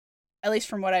at least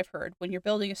from what I've heard, when you're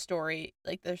building a story,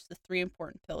 like there's the three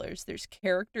important pillars. There's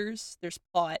characters, there's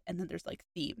plot, and then there's like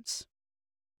themes.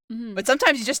 Mm-hmm. But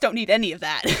sometimes you just don't need any of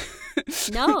that.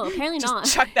 No, apparently just not.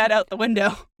 chuck that out the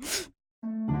window.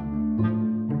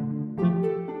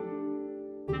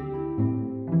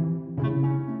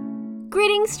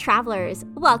 Greetings, travelers!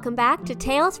 Welcome back to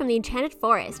Tales from the Enchanted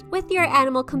Forest with your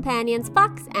animal companions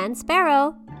Fox and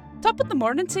Sparrow. Top of the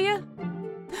morning to you.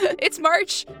 It's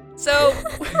March, so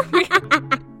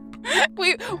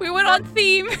we went on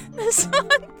theme this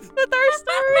month with our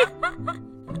story.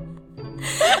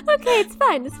 Okay, it's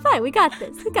fine. It's fine. We got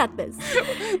this.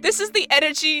 This is the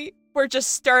energy we're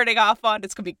just starting off on.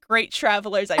 It's gonna be great,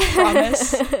 travelers. I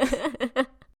promise.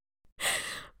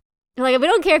 Like, we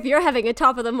don't care if you're having a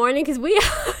top of the morning, because we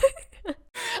are.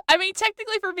 I mean,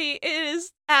 technically for me, it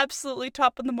is absolutely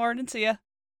top of the morning to you.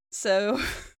 So,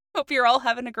 hope you're all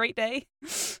having a great day.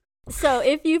 So,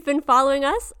 if you've been following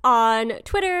us on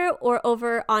Twitter or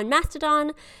over on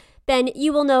Mastodon, then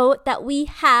you will know that we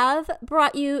have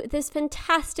brought you this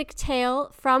fantastic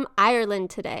tale from Ireland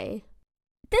today.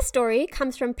 This story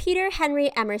comes from Peter Henry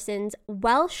Emerson's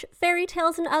Welsh Fairy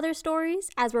Tales and Other Stories,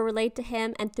 as were relayed to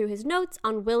him and through his notes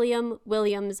on William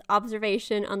Williams'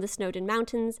 observation on the Snowdon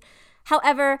Mountains.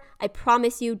 However, I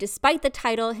promise you, despite the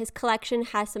title, his collection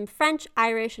has some French,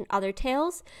 Irish, and other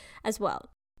tales as well.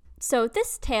 So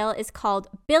this tale is called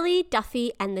Billy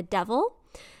Duffy and the Devil,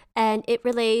 and it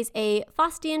relays a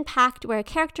Faustian pact where a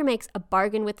character makes a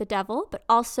bargain with the devil, but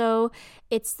also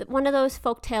it's one of those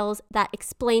folk tales that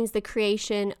explains the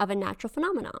creation of a natural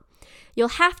phenomenon. You'll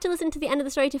have to listen to the end of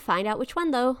the story to find out which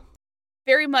one, though.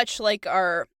 Very much like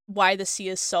our Why the Sea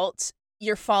is Salt,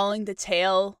 you're following the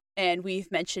tale, and we've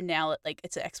mentioned now that like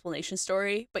it's an explanation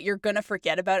story, but you're gonna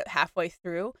forget about it halfway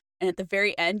through, and at the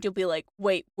very end you'll be like,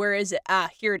 wait, where is it? Ah,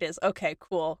 here it is. Okay,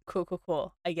 cool.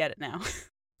 I get it now.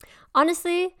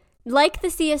 Honestly, like the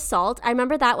Sea is Salt, I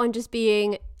remember that one just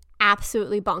being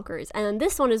absolutely bonkers. And then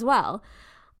this one as well.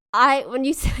 When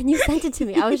you sent it to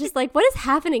me, I was just like, what is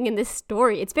happening in this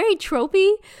story? It's very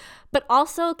tropey, but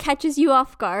also catches you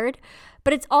off guard.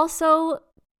 But it's also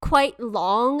quite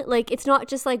long. Like, it's not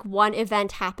just like one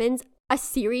event happens. A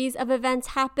series of events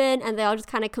happen and they all just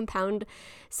kind of compound.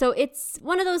 So it's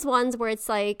one of those ones where it's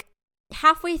like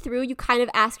halfway through, you kind of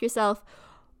ask yourself,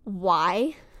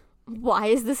 why? Why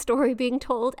is the story being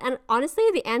told? And honestly,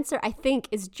 the answer, I think,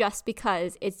 is just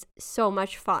because it's so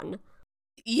much fun.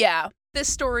 Yeah,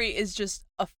 this story is just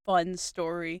a fun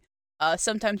story.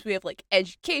 Sometimes we have like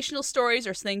educational stories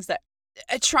or things that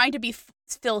are trying to be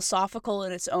philosophical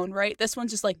in its own right. This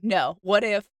one's just like, no, what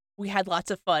if we had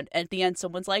lots of fun? And at the end,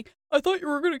 someone's like, I thought you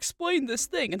were going to explain this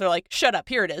thing. And they're like, shut up,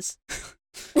 here it is.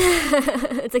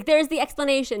 It's like, there's the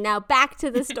explanation. Now back to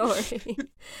the story.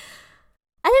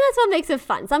 I think that's what makes it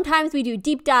fun. Sometimes we do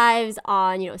deep dives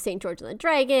on, St. George and the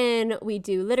Dragon. We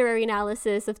do literary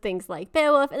analysis of things like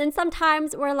Beowulf. And then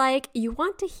sometimes we're like, you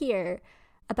want to hear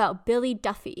about Billy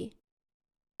Duffy.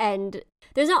 And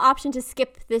there's no option to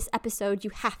skip this episode. You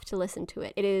have to listen to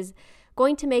it. It is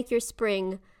going to make your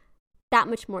spring that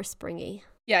much more springy.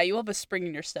 Yeah, you'll have a spring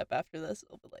in your step after this.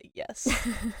 It'll be like, yes.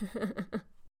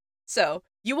 So,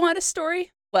 you want a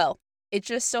story? Well, it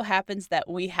just so happens that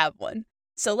we have one.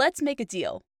 So let's make a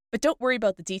deal. But don't worry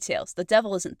about the details. The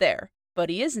devil isn't there. But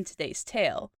he is in today's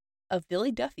tale of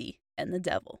Billy Duffy and the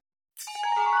Devil.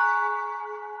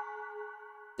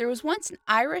 There was once an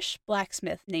Irish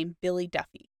blacksmith named Billy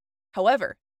Duffy.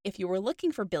 However, if you were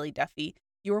looking for Billy Duffy,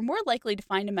 you were more likely to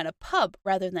find him at a pub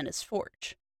rather than his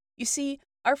forge. You see,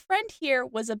 our friend here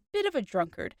was a bit of a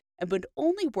drunkard and would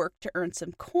only work to earn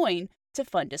some coin to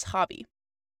fund his hobby.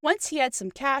 Once he had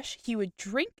some cash, he would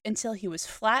drink until he was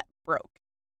flat broke,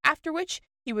 after which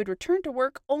he would return to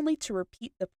work only to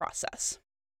repeat the process.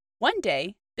 One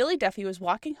day, Billy Duffy was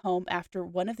walking home after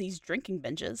one of these drinking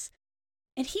binges,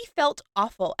 and he felt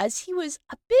awful as he was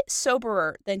a bit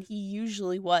soberer than he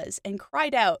usually was and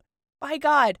cried out, "By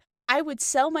God, I would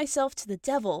sell myself to the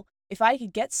devil if I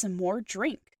could get some more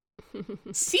drink."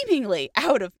 Seemingly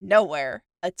out of nowhere,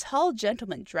 a tall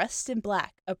gentleman dressed in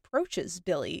black approaches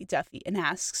Billy Duffy and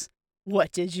asks,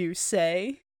 "What did you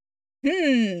say?"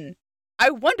 I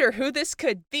wonder who this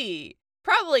could be.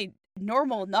 Probably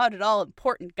normal, not at all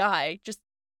important guy, just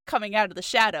coming out of the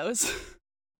shadows.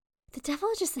 The devil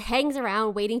just hangs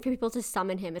around waiting for people to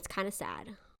summon him. It's kind of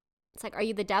sad. It's like, are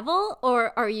you the devil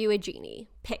or are you a genie?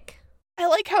 Pick. I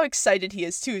like how excited he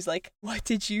is too. He's like, "What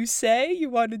did you say? You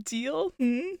want a deal?"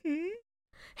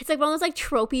 It's like one of those like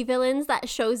tropey villains that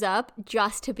shows up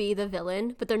just to be the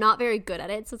villain, but they're not very good at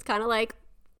it. So it's kind of like,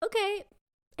 okay,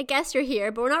 I guess you're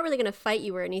here, but we're not really going to fight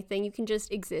you or anything. You can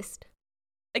just exist.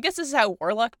 I guess this is how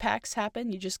warlock pacts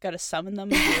happen. You just gotta summon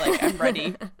them and be like, I'm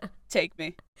ready. Take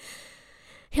me.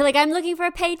 You're like, I'm looking for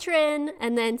a patron.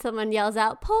 And then someone yells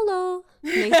out, Polo.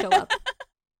 And they show up.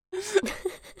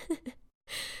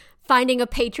 Finding a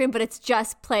patron, but it's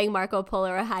just playing Marco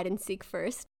Polo or hide and seek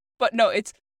first. But no,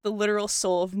 it's the literal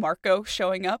soul of Marco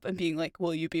showing up and being like,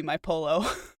 will you be my Polo?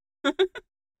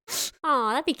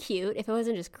 Oh, that'd be cute if it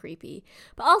wasn't just creepy.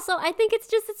 But also, I think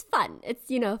it's fun. It's,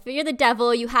 if you're the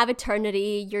devil, you have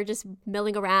eternity, you're just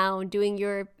milling around, doing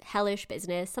your hellish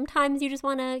business. Sometimes you just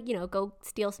want to, go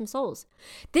steal some souls.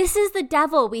 This is the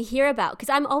devil we hear about, because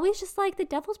I'm always just like, the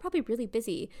devil's probably really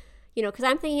busy, because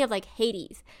I'm thinking of like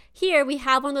Hades. Here, we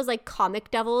have one of those like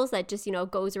comic devils that just,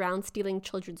 goes around stealing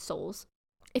children's souls.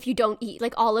 If you don't eat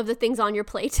like all of the things on your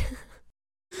plate.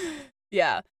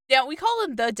 Yeah, we call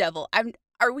him the devil.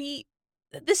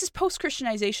 This is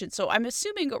post-Christianization, so I'm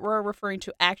assuming we're referring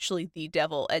to actually the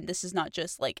devil, and this is not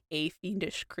just like a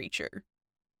fiendish creature.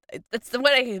 That's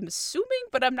what I am assuming,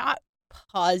 but I'm not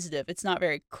positive. It's not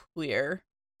very clear.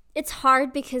 It's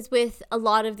hard because with a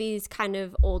lot of these kind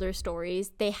of older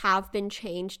stories, they have been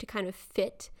changed to kind of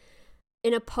fit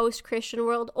in a post-Christian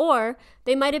world, or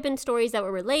they might have been stories that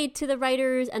were relayed to the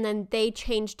writers, and then they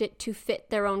changed it to fit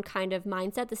their own kind of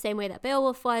mindset, the same way that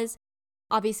Beowulf was.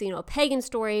 Obviously, a pagan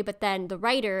story, but then the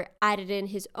writer added in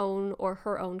his own or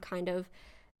her own kind of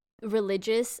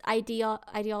religious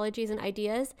ideologies and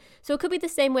ideas. So it could be the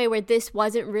same way where this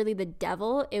wasn't really the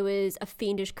devil. It was a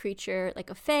fiendish creature like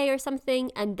a fae or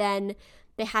something, and then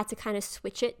they had to kind of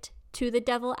switch it to the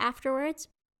devil afterwards.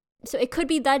 So it could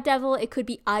be the devil, it could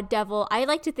be a devil. I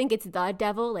like to think it's the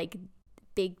devil, like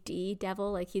big D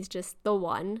devil, like he's just the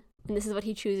one, and this is what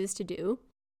he chooses to do.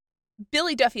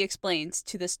 Billy Duffy explains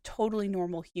to this totally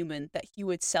normal human that he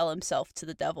would sell himself to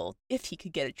the devil if he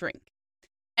could get a drink.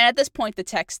 And at this point, the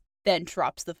text then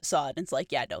drops the facade and it's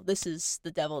like, yeah, no, this is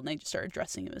the devil, and they just start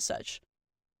addressing him as such.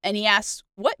 And he asks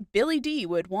what Billy D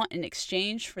would want in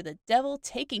exchange for the devil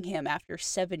taking him after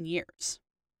 7 years.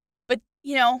 But,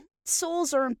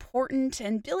 souls are important,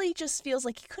 and Billy just feels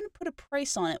like he couldn't put a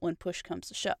price on it when push comes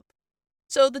to shove.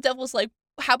 So the devil's like,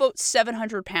 how about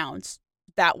 700 pounds?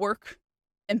 That work?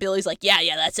 And Billy's like, yeah,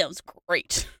 that sounds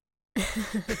great.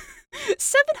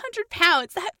 700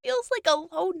 pounds, that feels like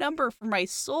a low number for my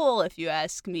soul, if you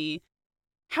ask me.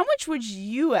 How much would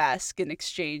you ask in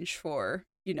exchange for,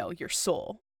 your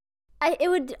soul? It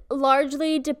would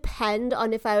largely depend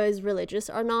on if I was religious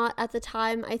or not at the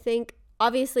time, I think.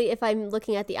 Obviously, if I'm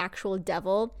looking at the actual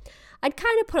devil, I'd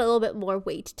kind of put a little bit more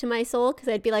weight to my soul, because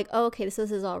I'd be like, oh, okay, this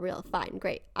is all real. Fine,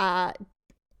 great.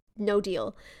 No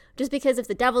deal. Just because if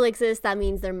the devil exists, that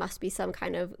means there must be some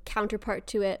kind of counterpart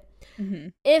to it. Mm-hmm.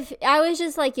 If I was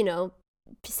just like,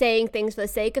 saying things for the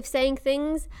sake of saying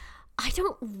things, I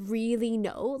don't really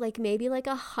know. Like maybe like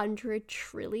 100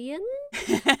 trillion?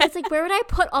 It's like, where would I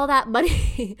put all that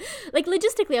money? Like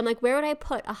logistically, I'm like, where would I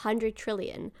put 100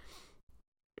 trillion?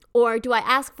 Or do I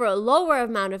ask for a lower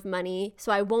amount of money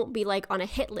so I won't be like on a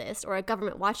hit list or a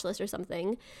government watch list or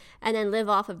something, and then live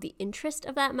off of the interest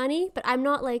of that money? But I'm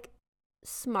not like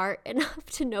smart enough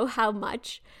to know how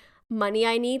much money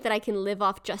I need that I can live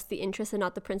off just the interest and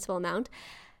not the principal amount.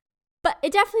 But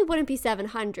it definitely wouldn't be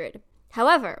 700.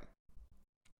 However,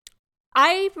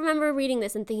 I remember reading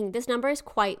this and thinking this number is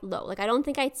quite low. Like I don't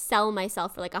think I'd sell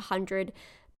myself for like 100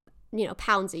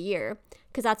 pounds a year,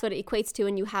 because that's what it equates to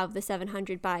when you have the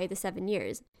 700 by the 7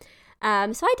 years. So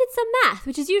I did some math,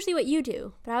 which is usually what you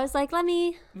do. But I was like, let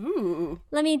me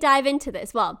dive into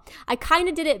this. Well, I kind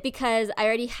of did it because I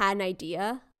already had an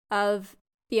idea of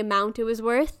the amount it was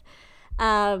worth.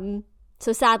 So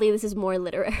sadly, this is more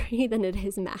literary than it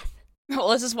is math. Well,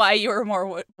 this is why you were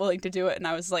more willing to do it. And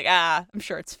I was like, I'm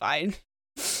sure it's fine.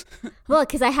 Well,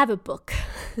 because I have a book.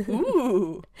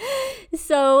 Ooh.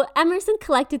 So Emerson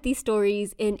collected these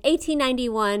stories in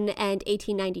 1891 and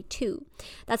 1892.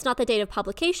 That's not the date of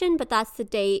publication, but that's the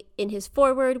date in his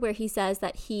foreword where he says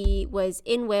that he was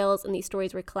in Wales and these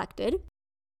stories were collected.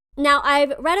 Now,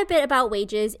 I've read a bit about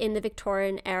wages in the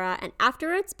Victorian era and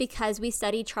afterwards because we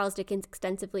studied Charles Dickens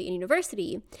extensively in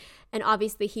university, and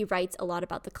obviously he writes a lot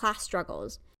about the class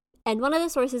struggles. And one of the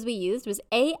sources we used was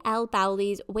A.L.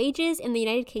 Bowley's Wages in the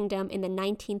United Kingdom in the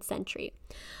 19th Century.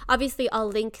 Obviously, I'll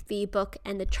link the book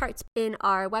and the charts in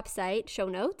our website show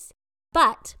notes.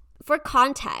 But for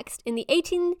context, in the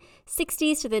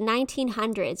 1860s to the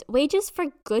 1900s, wages for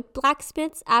good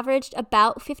blacksmiths averaged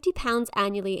about £50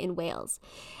 annually in Wales.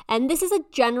 And this is a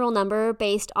general number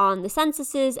based on the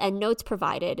censuses and notes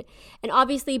provided. And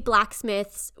obviously,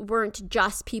 blacksmiths weren't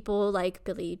just people like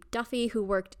Billy Duffy who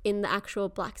worked in the actual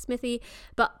blacksmithy,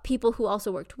 but people who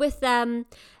also worked with them.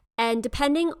 And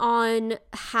depending on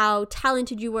how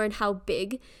talented you were and how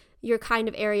big your kind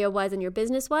of area was and your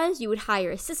business was, you would hire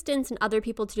assistants and other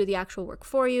people to do the actual work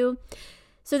for you.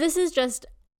 So this is just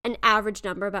an average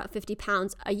number, about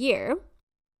 £50 a year.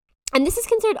 And this is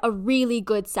considered a really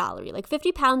good salary. Like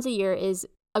 £50 a year is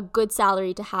a good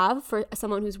salary to have for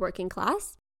someone who's working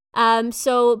class.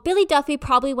 So Billy Duffy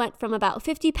probably went from about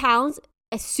 £50,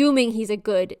 assuming he's a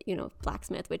good,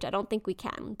 blacksmith, which I don't think we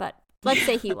can, but let's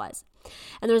say he was.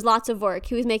 And there was lots of work.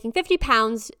 He was making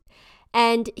 £50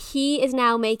 and he is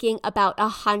now making about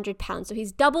 £100. So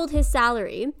he's doubled his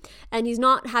salary and he's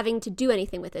not having to do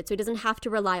anything with it. So he doesn't have to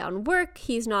rely on work.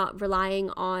 He's not relying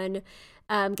on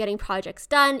getting projects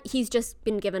done. He's just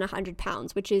been given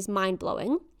 £100, which is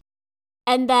mind-blowing.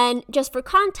 And then just for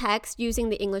context, using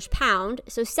the English pound,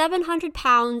 so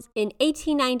 £700 in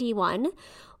 1891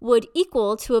 would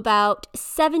equal to about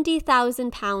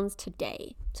 £70,000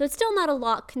 today. So it's still not a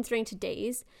lot considering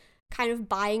today's kind of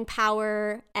buying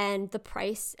power, and the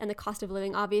price and the cost of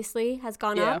living obviously has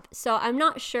gone up. So I'm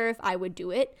not sure if I would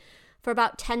do it for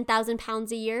about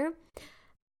 £10,000 a year.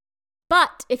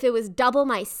 But if it was double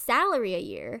my salary a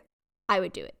year, I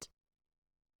would do it.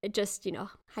 Just,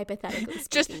 hypothetically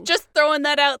speaking. Just throwing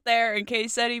that out there in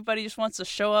case anybody just wants to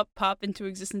show up, pop into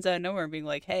existence out of nowhere and being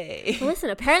like, hey. Listen,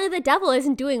 apparently the devil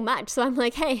isn't doing much. So I'm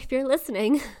like, hey, if you're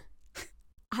listening,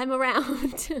 I'm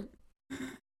around.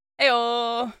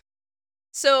 Hey-oh.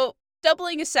 So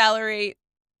doubling his salary,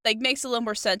 makes a little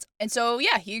more sense. And so,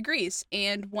 yeah, he agrees.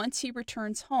 And once he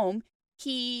returns home,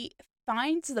 he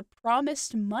finds the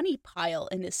promised money pile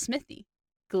in his smithy.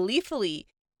 Gleefully,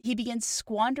 he begins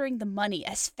squandering the money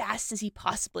as fast as he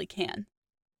possibly can.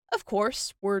 Of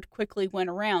course, word quickly went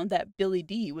around that Billy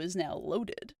D was now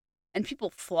loaded, and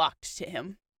people flocked to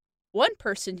him. One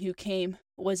person who came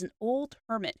was an old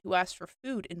hermit who asked for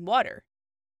food and water.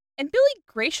 And Billy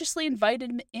graciously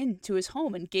invited him into his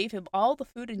home and gave him all the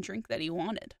food and drink that he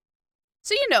wanted.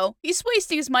 So, he's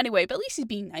wasting his money away, but at least he's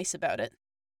being nice about it.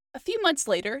 A few months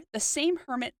later, the same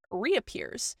hermit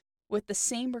reappears with the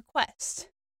same request.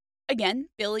 Again,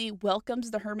 Billy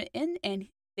welcomes the hermit in, and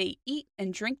they eat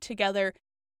and drink together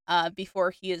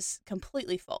before he is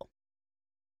completely full.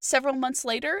 Several months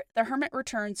later, the hermit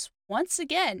returns once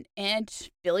again, and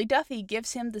Billy Duffy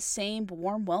gives him the same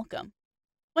warm welcome.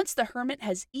 Once the hermit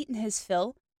has eaten his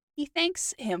fill, he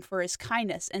thanks him for his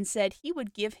kindness and said he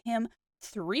would give him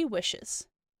 3 wishes.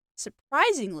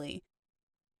 Surprisingly,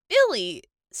 Billy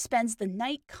spends the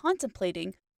night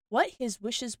contemplating what his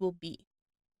wishes will be.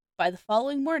 By the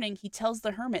following morning, he tells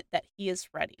the hermit that he is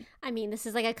ready. I mean, this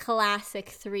is like a classic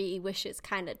 3 wishes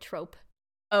kind of trope.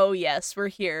 Oh yes, we're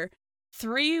here.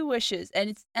 3 wishes, and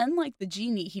it's unlike the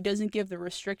genie, he doesn't give the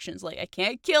restrictions, I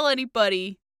can't kill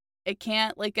anybody. It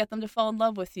can't, get them to fall in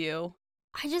love with you.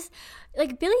 I just,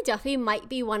 Billy Duffy might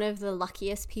be one of the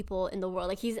luckiest people in the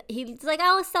world. He's like,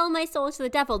 I'll sell my soul to the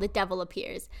devil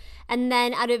appears. And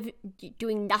then out of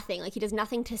doing nothing, he does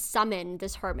nothing to summon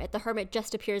this hermit. The hermit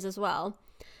just appears as well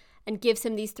and gives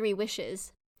him these 3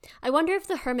 wishes. I wonder if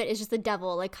the hermit is just the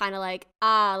devil,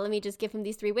 let me just give him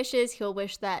these 3 wishes. He'll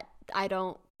wish that he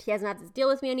doesn't have to deal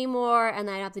with me anymore and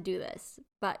I don't have to do this.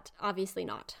 But obviously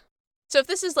not. So if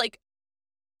this is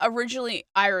originally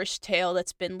Irish tale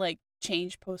that's been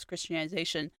changed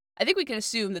post-Christianization, I think we can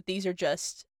assume that these are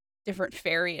just different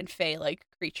fairy and fae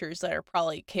creatures that are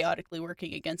probably chaotically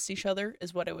working against each other,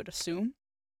 is what I would assume.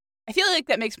 I feel like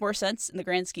that makes more sense in the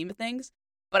grand scheme of things,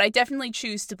 but I definitely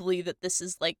choose to believe that this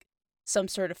is some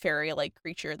sort of fairy-like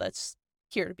creature that's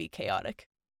here to be chaotic.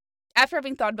 After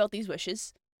having thought about these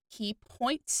wishes, he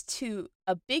points to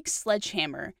a big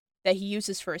sledgehammer that he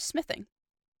uses for his smithing.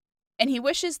 And he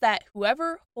wishes that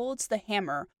whoever holds the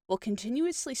hammer will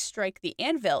continuously strike the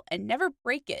anvil and never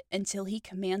break it until he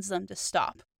commands them to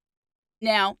stop.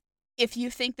 Now, if you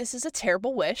think this is a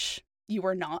terrible wish, you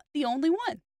are not the only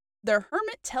one. The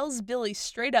hermit tells Billy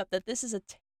straight up that this is a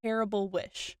terrible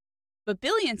wish. But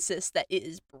Billy insists that it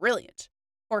is brilliant.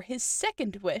 For his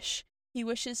second wish, he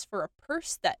wishes for a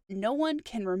purse that no one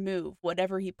can remove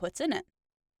whatever he puts in it.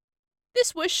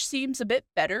 This wish seems a bit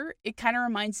better. It kind of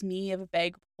reminds me of a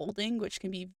bag of holding, which can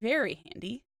be very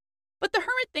handy. But the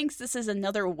hermit thinks this is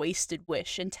another wasted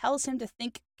wish and tells him to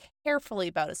think carefully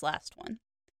about his last one.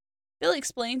 Billy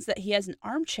explains that he has an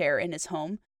armchair in his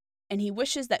home, and he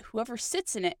wishes that whoever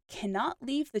sits in it cannot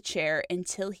leave the chair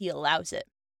until he allows it.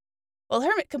 While the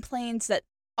hermit complains that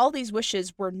all these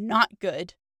wishes were not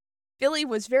good, Billy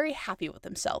was very happy with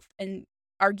himself and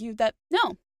argued that,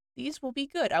 no, these will be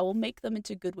good. I will make them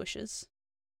into good wishes.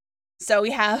 So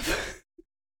we have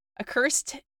a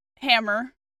cursed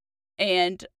hammer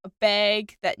and a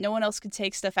bag that no one else could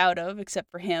take stuff out of except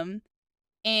for him.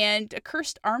 and a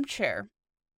cursed armchair.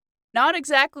 Not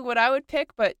exactly what I would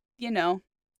pick, but, to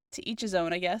each his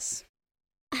own, I guess.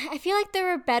 I feel like there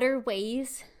are better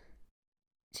ways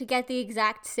to get the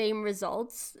exact same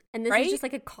results, and this Right? is just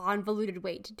like a convoluted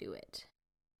way to do it.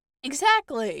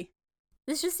 Exactly.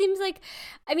 This just seems like,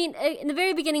 I mean, in the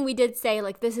very beginning we did say,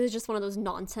 like, this is just one of those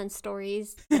nonsense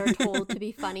stories that are told to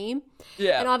be funny.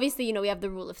 Yeah. And obviously, we have the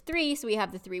rule of 3, so we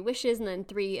have the 3 wishes, and then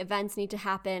 3 events need to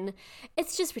happen.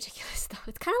 It's just ridiculous, though.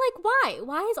 It's kind of like, why?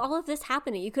 Why is all of this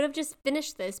happening? You could have just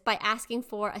finished this by asking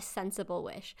for a sensible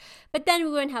wish. But then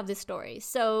we wouldn't have this story,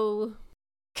 so...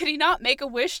 Could he not make a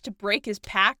wish to break his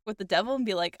pact with the devil and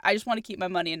be like, I just want to keep my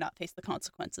money and not face the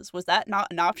consequences? Was that not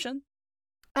an option?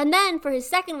 And then for his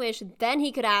second wish, then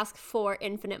he could ask for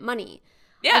infinite money.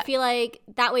 Yeah. I feel like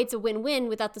that way it's a win-win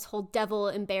without this whole devil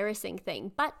embarrassing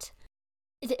thing. But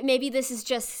maybe this is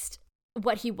just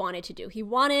what he wanted to do. He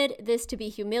wanted this to be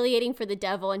humiliating for the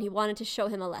devil, and he wanted to show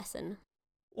him a lesson.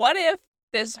 What if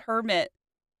this hermit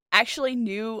actually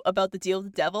knew about the deal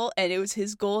with the devil, and it was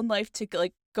his goal in life to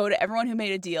go to everyone who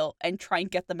made a deal and try and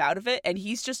get them out of it, and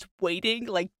he's just waiting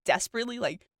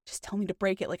desperately, just tell me to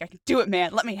break it, I can do it,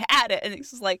 man, let me at it. And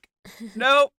it's just like,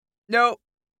 nope,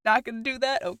 not gonna do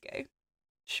that. Okay,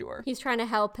 sure. He's trying to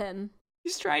help him.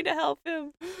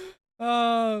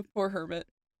 Oh, poor hermit.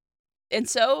 And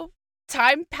so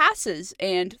time passes,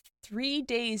 and 3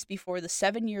 days before the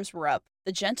 7 years were up,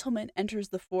 the gentleman enters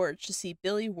the forge to see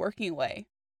Billy working away.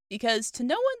 Because to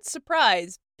no one's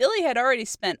surprise, Billy had already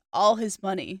spent all his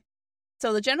money.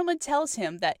 So the gentleman tells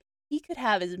him that he could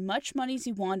have as much money as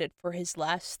he wanted for his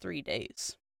last 3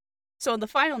 days. So on the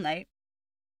final night,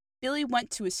 Billy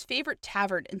went to his favorite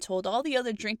tavern and told all the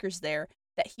other drinkers there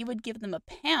that he would give them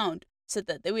 £1 so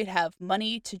that they would have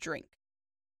money to drink.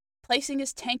 Placing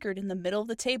his tankard in the middle of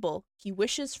the table, he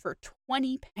wishes for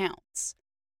 £20.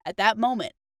 At that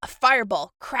moment, a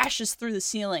fireball crashes through the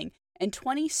ceiling, and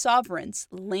 20 sovereigns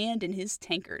land in his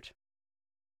tankard.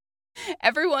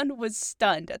 Everyone was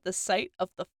stunned at the sight of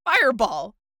the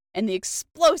fireball and the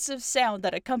explosive sound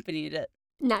that accompanied it.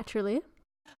 Naturally.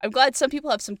 I'm glad some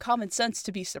people have some common sense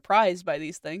to be surprised by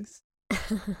these things.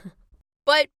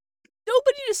 But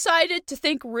nobody decided to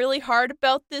think really hard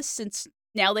about this since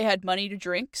now they had money to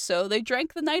drink, so they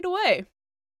drank the night away.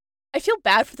 I feel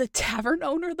bad for the tavern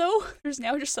owner, though. There's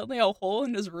now just suddenly a hole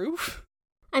in his roof.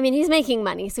 I mean, he's making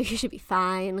money, so he should be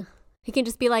fine. He can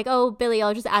just be like, oh, Billy,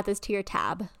 I'll just add this to your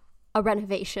tab. A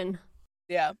renovation.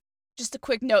 Yeah. Just a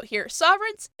quick note here.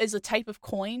 Sovereigns is a type of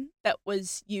coin that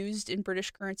was used in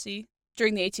British currency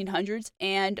during the 1800s,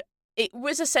 and it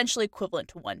was essentially equivalent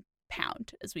to £1,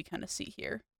 as we kind of see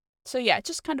here. So yeah,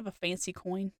 just kind of a fancy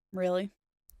coin, really.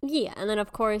 Yeah, and then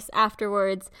of course,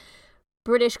 afterwards,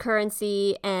 British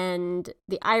currency and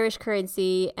the Irish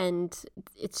currency, and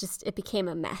it became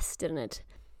a mess, didn't it?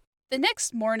 The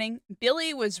next morning,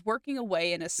 Billy was working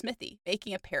away in a smithy,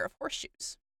 making a pair of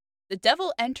horseshoes. The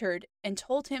devil entered and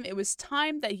told him it was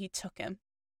time that he took him.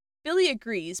 Billy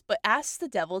agrees, but asks the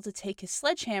devil to take his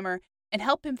sledgehammer and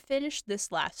help him finish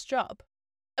this last job.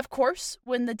 Of course,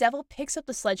 when the devil picks up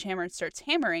the sledgehammer and starts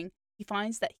hammering, he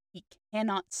finds that he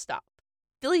cannot stop.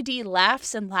 Billy D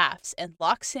laughs and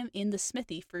locks him in the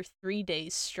smithy for 3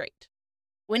 days straight.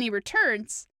 When he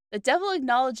returns, the devil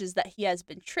acknowledges that he has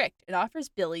been tricked and offers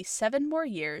Billy 7 more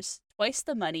years, twice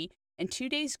the money, and 2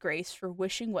 days' grace for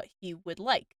wishing what he would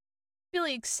like.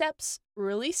 Billy accepts,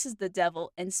 releases the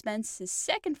devil, and spends his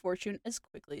second fortune as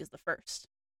quickly as the first.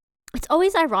 It's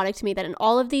always ironic to me that in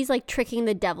all of these tricking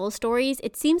the devil stories,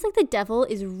 it seems like the devil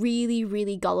is really,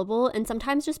 really gullible and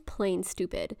sometimes just plain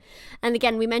stupid. And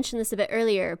again, we mentioned this a bit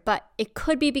earlier, but it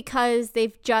could be because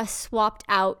they've just swapped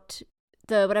out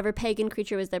the whatever pagan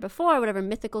creature was there before, whatever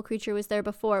mythical creature was there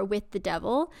before with the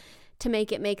devil to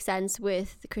make it make sense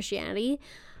with Christianity.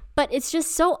 But it's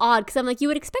just so odd because I'm like, you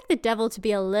would expect the devil to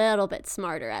be a little bit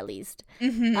smarter at least.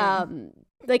 Mm-hmm.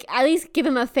 At least give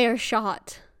him a fair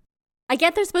shot. I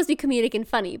get they're supposed to be comedic and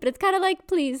funny, but it's kind of like,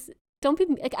 please, don't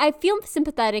be... I feel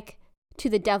sympathetic to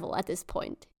the devil at this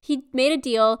point. He made a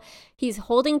deal. He's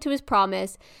holding to his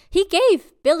promise. He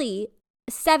gave Billy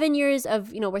 7 years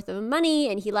of, worth of money,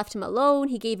 and he left him alone.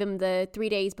 He gave him the 3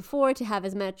 days before to have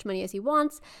as much money as he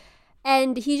wants.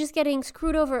 And he's just getting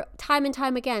screwed over time and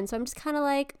time again. So I'm just kind of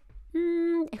like,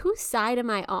 whose side am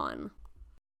I on?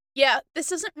 Yeah, this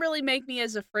doesn't really make me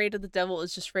as afraid of the devil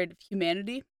as just afraid of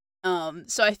humanity.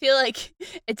 So I feel like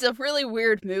it's a really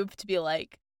weird move to be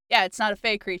like, yeah, it's not a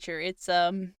fae creature. It's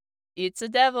a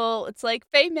devil. It's like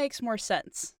fae makes more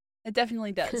sense. It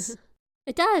definitely does.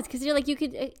 It does, because you're like, you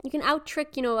can out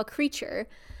trick, a creature.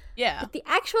 Yeah. But the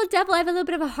actual devil, I have a little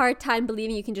bit of a hard time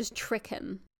believing you can just trick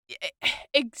him.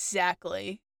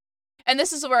 Exactly. And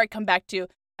this is where I come back to,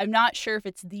 I'm not sure if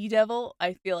it's the devil.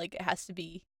 I feel like it has to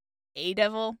be a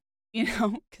devil,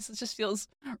 because it just feels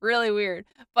really weird.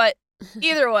 But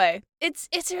either way, it's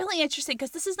really interesting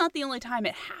because this is not the only time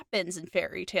it happens in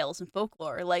fairy tales and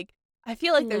folklore. Like, I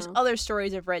feel like there's other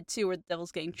stories I've read too where the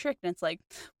devil's getting tricked, and it's like,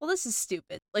 well, this is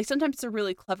stupid. Like, sometimes it's a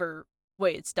really clever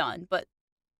way it's done, but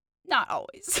not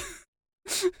always.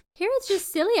 Here it's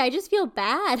just silly. I just feel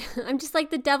bad. I'm just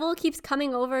like, the devil keeps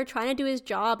coming over, trying to do his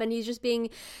job, and he's just being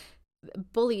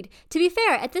bullied. To be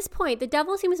fair, at this point, the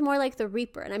devil seems more like the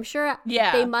Reaper, and I'm sure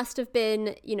they must have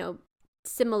been,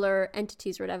 similar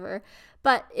entities or whatever.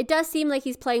 But it does seem like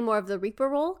he's playing more of the Reaper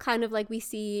role, kind of like we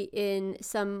see in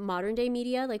some modern day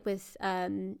media, like with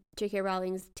J.K.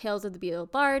 Rowling's Tales of the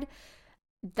Beedle Bard.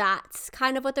 That's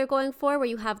kind of what they're going for, where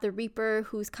you have the Reaper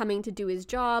who's coming to do his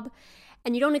job,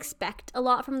 and you don't expect a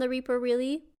lot from the Reaper,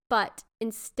 really, but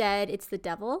instead it's the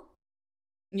devil.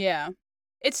 Yeah.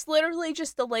 It's literally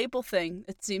just the label thing.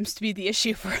 It seems to be the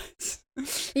issue for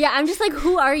us. Yeah, I'm just like,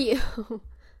 who are you?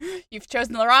 You've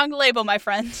chosen the wrong label, my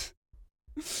friend.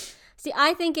 See,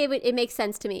 I think it makes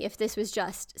sense to me if this was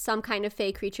just some kind of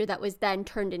fey creature that was then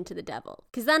turned into the devil.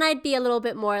 Because then I'd be a little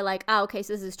bit more like, oh, okay,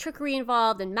 so this is trickery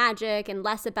involved and magic and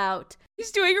less about...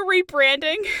 He's doing a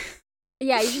rebranding.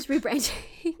 Yeah, he's just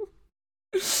rebranding.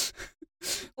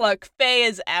 Look, fae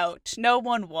is out. No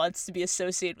one wants to be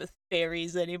associated with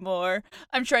fairies anymore.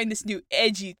 I'm trying this new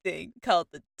edgy thing called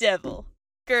the devil.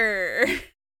 Grr.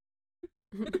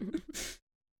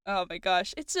 Oh my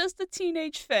gosh, it's just a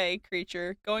teenage fae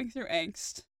creature going through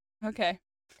angst. Okay,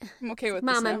 I'm okay with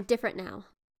this now. Mom, I'm different now.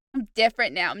 I'm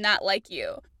different now. I'm not like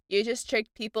you. You just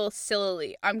tricked people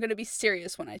sillily. I'm gonna be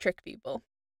serious when I trick people.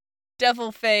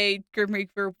 Devil, fae, Grim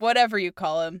Reaper, whatever you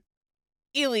call him.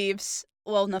 He leaves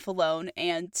well enough alone,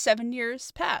 and 7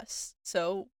 years pass.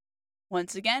 So,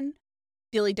 once again,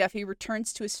 Billy Duffy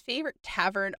returns to his favorite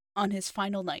tavern on his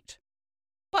final night.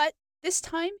 But this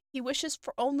time, he wishes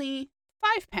for only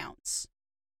 £5.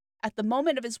 At the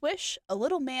moment of his wish, a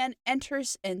little man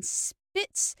enters and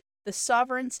spits the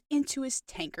sovereigns into his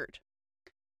tankard.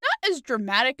 Not as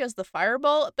dramatic as the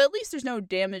fireball, but at least there's no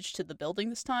damage to the building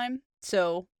this time,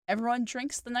 so everyone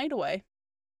drinks the night away.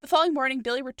 The following morning,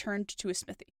 Billy returned to his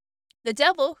smithy. The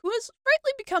devil, who has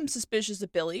rightly become suspicious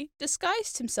of Billy,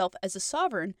 disguised himself as a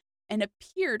sovereign and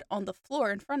appeared on the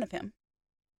floor in front of him.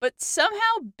 But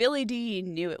somehow Billy D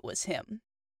knew it was him.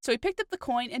 So he picked up the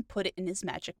coin and put it in his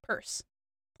magic purse.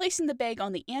 Placing the bag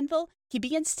on the anvil, he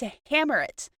begins to hammer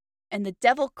it, and the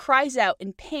devil cries out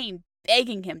in pain,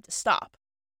 begging him to stop.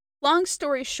 Long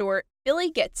story short,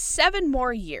 Billy gets 7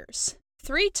 more years,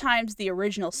 3 times the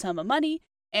original sum of money,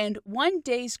 and 1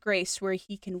 day's grace where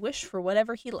he can wish for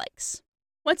whatever he likes.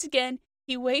 Once again,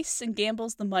 he wastes and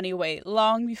gambles the money away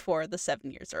long before the 7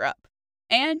 years are up.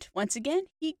 And once again,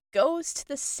 he goes to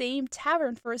the same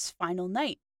tavern for his final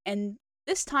night, and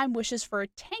this time wishes for a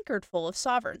tankard full of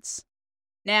sovereigns.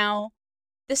 Now,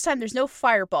 this time there's no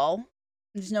fireball,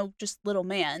 there's no just little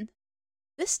man.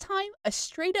 This time, a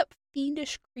straight-up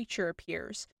fiendish creature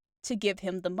appears to give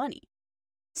him the money.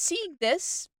 Seeing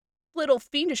this little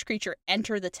fiendish creature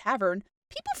enter the tavern,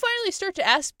 people finally start to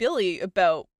ask Billy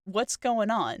about what's going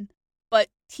on, but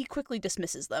he quickly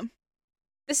dismisses them.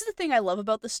 This is the thing I love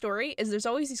about the story, is there's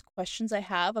always these questions I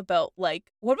have about,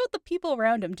 like, what about the people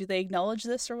around him? Do they acknowledge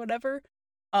this or whatever?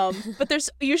 But there's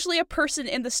usually a person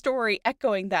in the story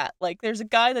echoing that. Like, there's a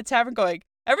guy in the tavern going,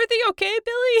 everything okay,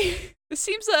 Billy? This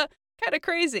seems kind of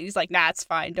crazy. He's like, nah, it's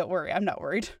fine. Don't worry. I'm not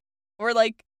worried. Or,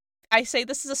 like, I say,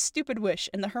 this is a stupid wish.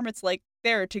 And the hermit's, like,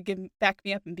 there to back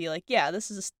me up and be like, yeah, this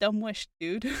is a dumb wish,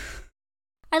 dude.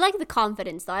 I like the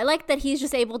confidence, though. I like that he's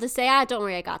just able to say, don't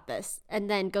worry, I got this. And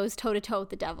then goes toe-to-toe with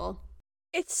the devil.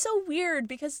 It's so weird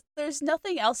because there's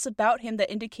nothing else about him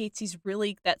that indicates he's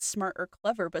really that smart or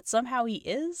clever, but somehow he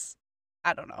is?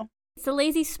 I don't know. It's the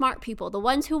lazy smart people, the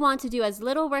ones who want to do as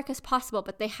little work as possible,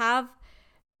 but they have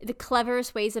the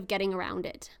cleverest ways of getting around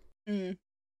it.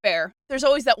 Fair. There's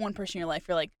always that one person in your life,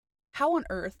 you're like, how on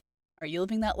earth are you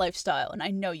living that lifestyle? And I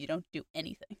know you don't do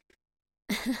anything.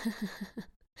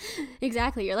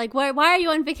 Exactly. You're like, why are you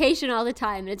on vacation all the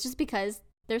time? And it's just because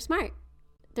they're smart.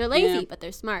 They're lazy, but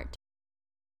they're smart.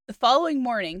 The following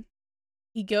morning,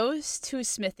 he goes to his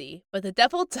smithy, but the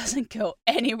devil doesn't go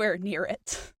anywhere near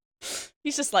it.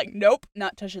 He's just like, nope,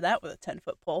 not touching that with a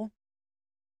 10-foot pole.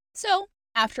 So,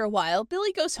 after a while,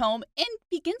 Billy goes home and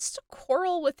begins to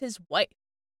quarrel with his wife.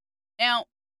 Now,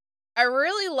 I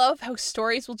really love how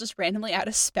stories will just randomly add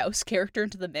a spouse character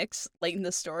into the mix late in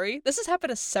the story. This has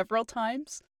happened several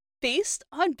times. Based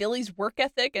on Billy's work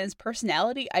ethic and his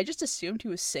personality, I just assumed he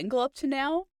was single up to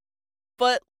now.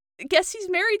 But I guess he's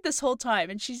married this whole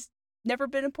time, and she's never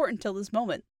been important till this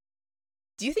moment.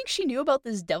 Do you think she knew about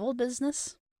this devil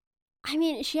business? I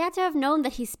mean, she had to have known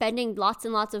that he's spending lots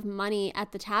and lots of money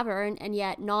at the tavern and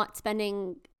yet not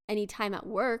spending any time at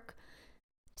work.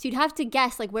 So you'd have to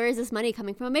guess, like, where is this money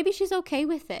coming from? Maybe she's okay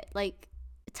with it. Like,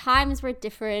 times were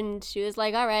different. She was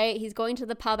like, all right, he's going to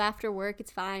the pub after work.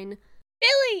 It's fine.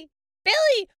 Billy,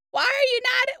 why are you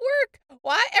not at work?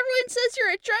 Why? Everyone says you're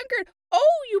a drunkard.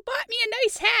 Oh, you bought me a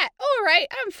nice hat. All right,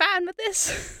 I'm fine with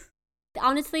this.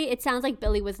 Honestly, it sounds like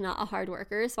Billy was not a hard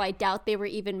worker, so I doubt they were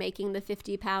even making the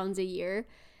 50 pounds a year.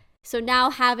 So now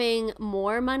having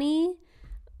more money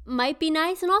might be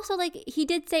nice. And also, like, he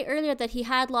did say earlier that he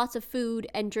had lots of food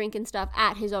and drink and stuff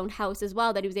at his own house as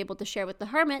well that he was able to share with the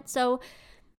hermit. So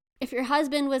if your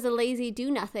husband was a lazy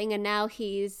do-nothing and now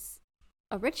he's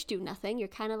a rich do-nothing, you're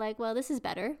kind of like, well, this is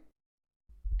better.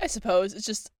 I suppose. It's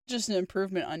just an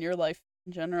improvement on your life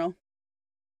in general.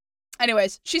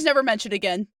 Anyways, she's never mentioned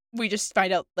again. We just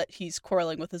find out that he's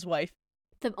quarreling with his wife.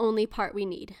 The only part we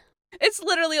need. It's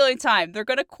literally the only time. They're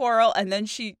going to quarrel, and then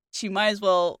she might as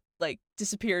well, like,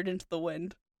 disappeared into the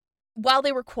wind. While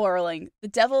they were quarreling, the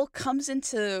devil comes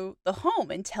into the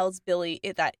home and tells Billy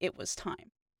that it was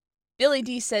time. Billy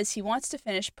D says he wants to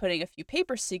finish putting a few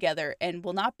papers together and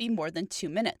will not be more than 2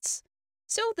 minutes.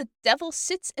 So the devil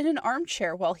sits in an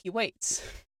armchair while he waits.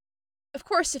 Of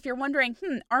course, if you're wondering,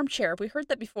 armchair, have we heard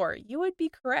that before? You would be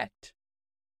correct.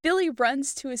 Billy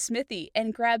runs to a smithy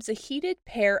and grabs a heated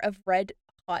pair of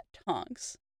red-hot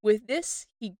tongs. With this,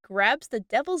 he grabs the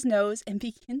devil's nose and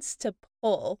begins to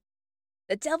pull.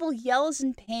 The devil yells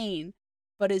in pain,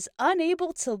 but is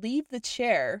unable to leave the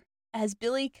chair as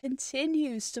Billy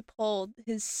continues to pull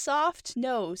his soft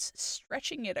nose,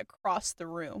 stretching it across the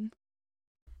room.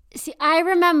 See, I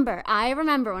remember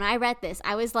when I read this,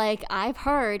 I was like, I've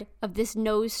heard of this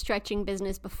nose stretching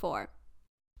business before.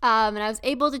 And I was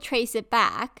able to trace it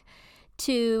back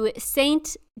to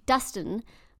Saint Dunstan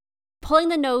pulling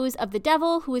the nose of the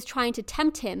devil who was trying to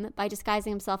tempt him by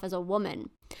disguising himself as a woman.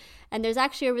 And there's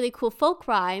actually a really cool folk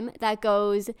rhyme that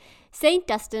goes, Saint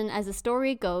Dunstan, as the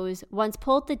story goes, once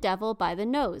pulled the devil by the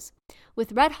nose,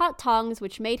 with red-hot tongs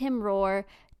which made him roar,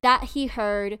 that he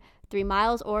heard 3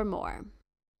 miles or more.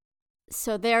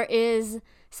 So there is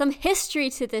some history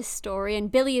to this story,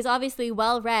 and Billy is obviously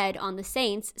well read on the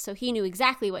saints, so he knew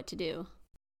exactly what to do.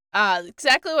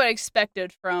 Exactly what I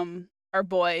expected from our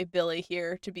boy Billy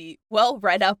here, to be well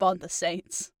read up on the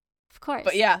saints. Of course.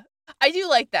 But yeah, I do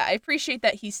like that. I appreciate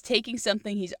that he's taking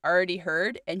something he's already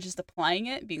heard and just applying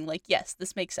it, being like, yes,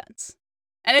 this makes sense.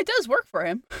 And it does work for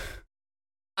him.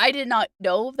 I did not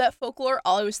know that folklore.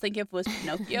 All I was thinking of was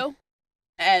Pinocchio.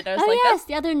 And I was yes,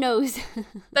 the other nose.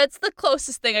 That's the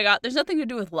closest thing I got. There's nothing to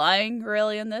do with lying,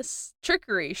 really, in this.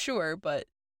 Trickery, sure, but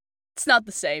it's not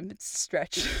the same. It's a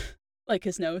stretch, like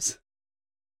his nose.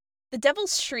 The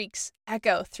devil's shrieks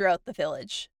echo throughout the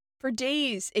village. For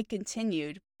days, it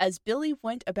continued as Billy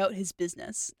went about his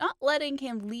business, not letting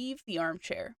him leave the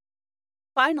armchair.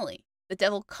 Finally, the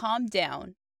devil calmed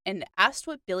down and asked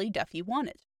what Billy Duffy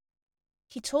wanted.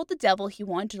 He told the devil he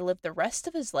wanted to live the rest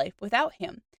of his life without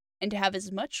him, and to have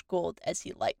as much gold as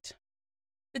he liked.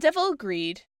 The devil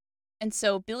agreed, and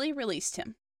so Billy released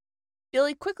him.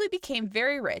 Billy quickly became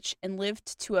very rich and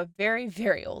lived to a very,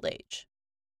 very old age.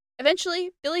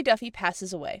 Eventually, Billy Duffy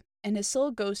passes away, and his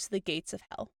soul goes to the gates of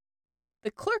hell.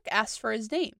 The clerk asks for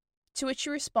his name, to which he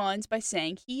responds by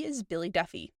saying he is Billy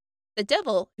Duffy. The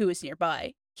devil, who is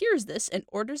nearby, hears this and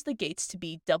orders the gates to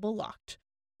be double locked,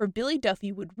 for Billy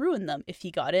Duffy would ruin them if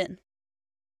he got in.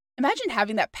 Imagine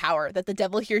having that power that the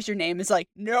devil hears your name is like,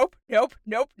 nope,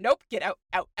 get out.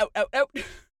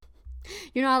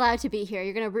 You're not allowed to be here.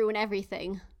 You're going to ruin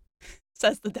everything.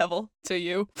 Says the devil to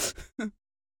you.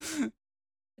 It's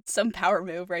some power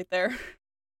move right there.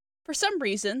 For some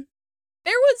reason,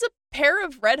 there was a pair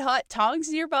of red-hot tongs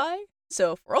nearby,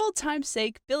 so for old time's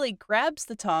sake, Billy grabs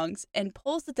the tongs and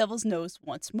pulls the devil's nose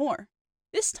once more.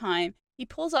 This time, he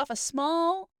pulls off a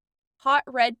small, hot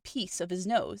red piece of his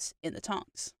nose in the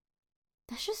tongs.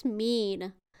 That's just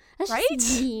mean. That's right?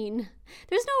 Just mean.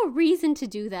 There's no reason to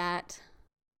do that.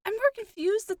 I'm more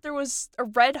confused that there was a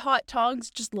red-hot tongs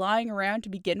just lying around to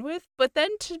begin with, but then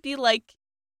to be like,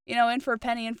 in for a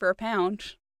penny, in for a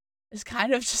pound is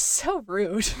kind of just so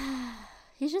rude.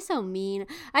 He's just so mean.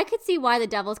 I could see why the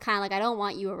devil's kind of like, I don't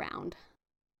want you around.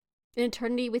 An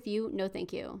eternity with you? No,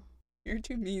 thank you. You're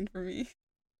too mean for me.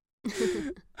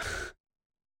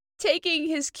 Taking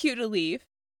his cue to leave,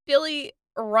 Billy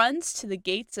runs to the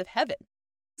gates of heaven.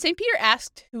 St. Peter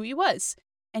asked who he was,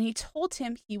 and he told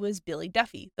him he was Billy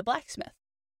Duffy, the blacksmith.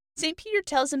 St. Peter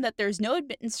tells him that there is no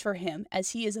admittance for him as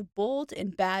he is a bold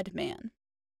and bad man.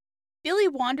 Billy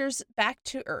wanders back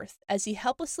to Earth as he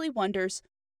helplessly wonders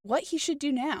what he should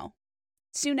do now.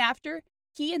 Soon after,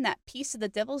 he and that piece of the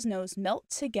devil's nose melt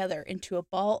together into a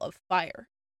ball of fire.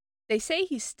 They say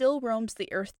he still roams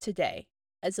the Earth today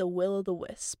as a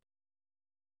will-o'-the-wisp.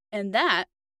 And that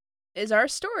is our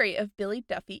story of Billy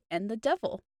Duffy and the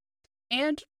Devil.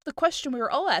 And the question we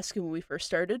were all asking when we first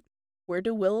started, where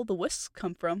do will-o'-the-wisps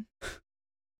come from?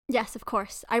 Yes, of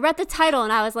course. I read the title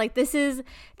and I was like, this is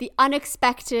the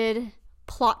unexpected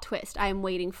plot twist I'm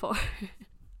waiting for.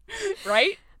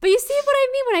 Right? But you see what I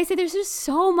mean when I say there's just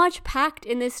so much packed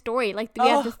in this story. Like, we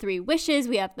have the 3 wishes,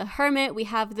 we have the hermit, we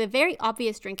have the very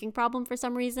obvious drinking problem for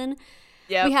some reason.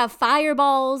 Yeah. We have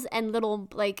fireballs and little,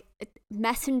 like,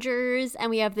 messengers,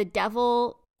 and we have the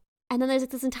devil. And then there's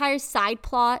like this entire side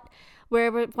plot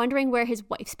where we're wondering where his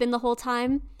wife's been the whole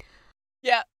time.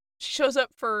 Yeah. She shows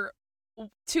up for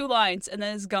 2 lines and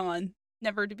then is gone,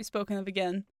 never to be spoken of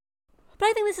again. But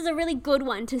I think this is a really good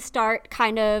one to start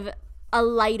kind of a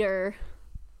lighter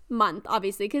month,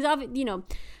 obviously, because, you know,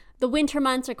 the winter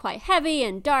months are quite heavy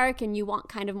and dark, and you want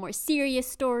kind of more serious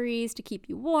stories to keep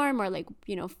you warm, or, like,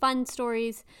 you know, fun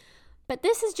stories. But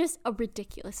this is just a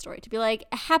ridiculous story to be like,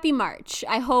 happy March.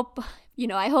 I hope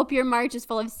your March is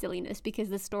full of silliness, because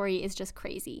the story is just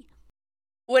crazy.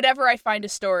 Whenever I find a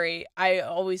story, I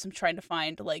always am trying to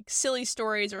find, like, silly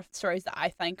stories or stories that I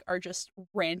think are just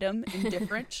random and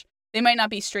different. They might not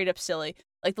be straight up silly.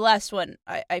 Like, the last one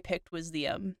I picked was the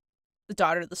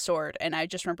Daughter of the Sword, and I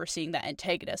just remember seeing that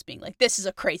antagonist being like, this is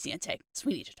a crazy antagonist,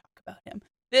 we need to talk about him.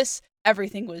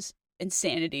 Everything was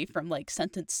insanity from, like,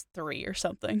 sentence 3 or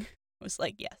something. It was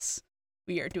like, yes,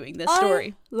 we are doing this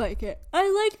story. I like it.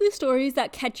 I like the stories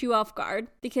that catch you off guard,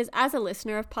 because as a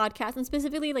listener of podcasts, and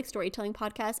specifically, like, storytelling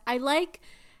podcasts, I like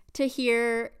to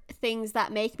hear things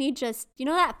that make me just, you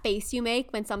know, that face you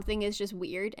make when something is just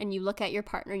weird, and you look at your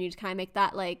partner and you just kind of make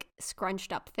that, like,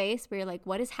 scrunched up face where you're like,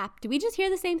 what is happening? Did we just hear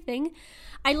the same thing?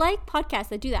 I like podcasts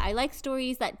that do that. I like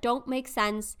stories that don't make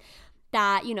sense,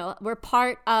 that, you know, we're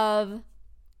part of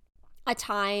a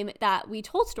time that we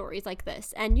told stories like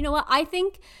this. And you know what? I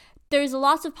think there's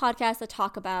lots of podcasts that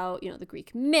talk about, you know, the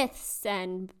Greek myths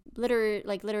and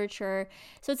literature.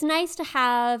 So it's nice to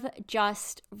have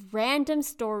just random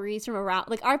stories from around,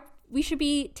 like, we should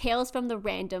be tales from the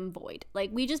random void. Like,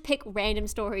 we just pick random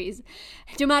stories,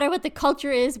 no matter what the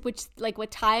culture is, which, like,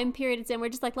 what time period it's in. We're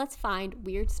just like, let's find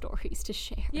weird stories to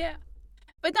share. Yeah.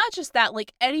 But not just that,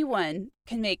 like, anyone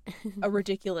can make a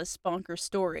ridiculous bonker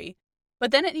story,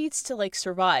 but then it needs to, like,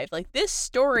 survive. Like, this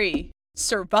story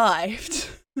survived.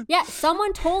 Yeah,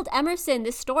 someone told Emerson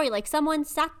this story. Like, someone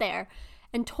sat there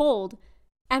and told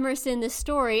Emerson this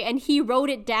story, and he wrote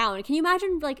it down. Can you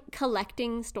imagine, like,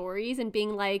 collecting stories and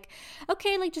being like,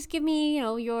 okay, like, just give me, you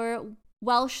know, your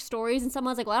Welsh stories, and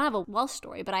someone's like, well, I don't have a Welsh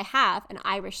story, but I have an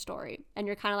Irish story. And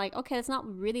you're kind of like, okay, that's not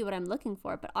really what I'm looking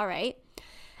for, but all right.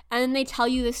 And then they tell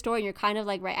you this story, and you're kind of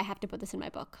like, right, I have to put this in my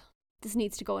book. This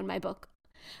needs to go in my book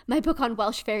on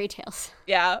Welsh fairy tales.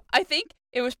 Yeah, I think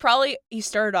it was probably, he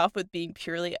started off with being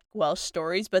purely Welsh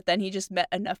stories, but then he just met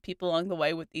enough people along the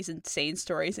way with these insane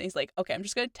stories, and he's like, okay, I'm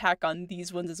just going to tack on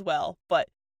these ones as well, but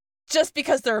just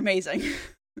because they're amazing.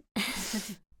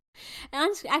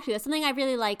 And actually, that's something I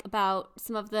really like about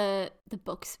some of the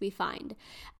books we find.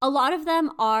 A lot of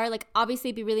them are, like,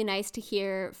 obviously it'd be really nice to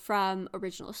hear from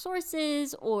original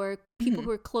sources or people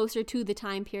who are closer to the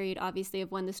time period, obviously,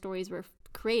 of when the stories were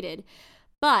created.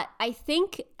 But I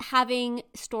think having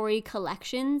story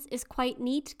collections is quite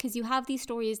neat, because you have these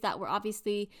stories that were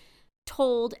obviously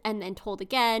told and then told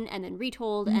again and then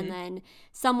retold, and then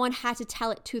someone had to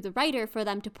tell it to the writer for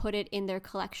them to put it in their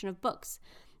collection of books.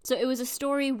 So it was a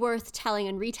story worth telling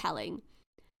and retelling.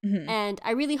 And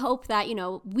I really hope that, you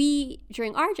know, we,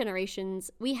 during our generations,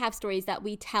 we have stories that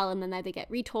we tell, and then they get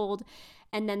retold,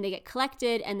 and then they get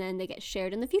collected, and then they get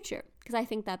shared in the future, because I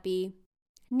think that'd be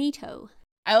neato.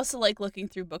 I also like looking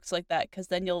through books like that, because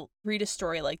then you'll read a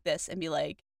story like this and be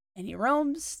like, and he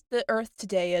roams the earth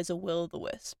today as a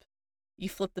will-o'-the-wisp. You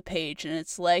flip the page and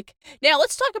it's like, now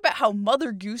let's talk about how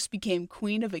Mother Goose became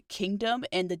queen of a kingdom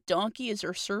and the donkey is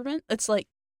her servant. It's like,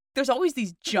 there's always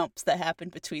these jumps that happen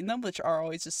between them, which are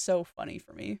always just so funny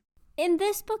for me. In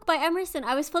this book by Emerson,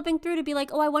 I was flipping through to be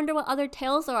like, oh, I wonder what other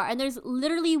tales there are. And there's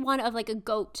literally one of, like, a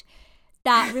goat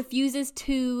that refuses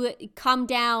to come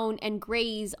down and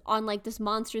graze on, like, this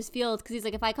monstrous field, because he's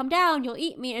like, if I come down, you'll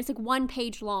eat me. And it's like 1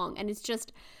 page long. And it's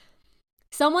just,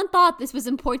 someone thought this was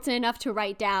important enough to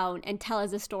write down and tell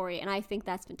as a story. And I think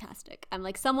that's fantastic. I'm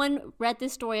like, someone read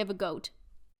this story of a goat,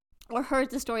 or heard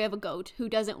the story of a goat who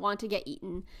doesn't want to get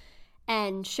eaten,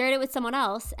 and shared it with someone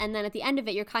else. And then at the end of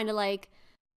it, you're kind of like,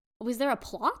 was there a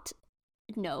plot?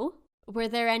 No. Were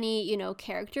there any,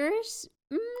 characters?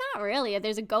 Not really.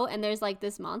 There's a goat and there's like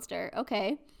this monster.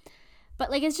 Okay.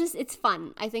 But like, it's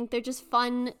fun. I think they're just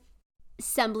fun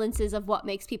semblances of what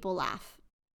makes people laugh.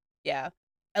 Yeah.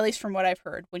 At least from what I've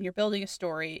heard, when you're building a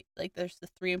story, like there's the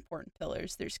three important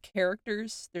pillars. There's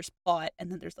characters, there's plot, and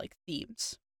then there's like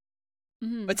themes.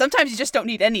 Mm-hmm. But sometimes you just don't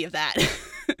need any of that.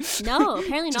 No,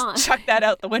 apparently not. Chuck that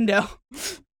out the window.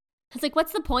 It's like,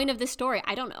 what's the point of this story?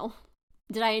 I don't know.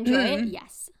 Did I enjoy it?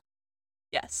 Yes.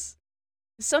 Yes.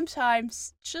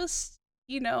 Sometimes just,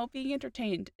 being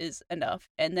entertained is enough.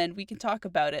 And then we can talk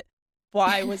about it.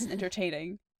 Why was it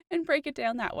entertaining? And break it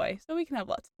down that way. So we can have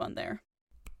lots of fun there.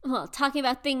 Well, talking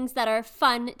about things that are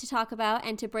fun to talk about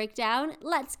and to break down,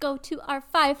 let's go to our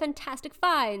 5 fantastic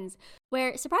finds,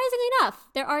 where, surprisingly enough,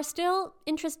 there are still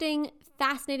interesting,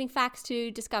 fascinating facts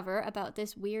to discover about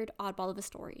this weird oddball of a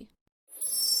story.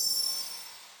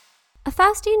 A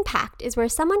Faustian pact is where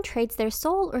someone trades their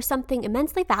soul or something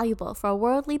immensely valuable for a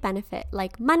worldly benefit,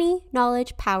 like money,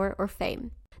 knowledge, power, or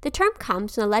fame. The term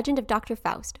comes from the legend of Dr.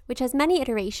 Faust, which has many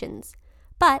iterations.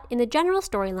 But in the general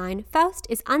storyline, Faust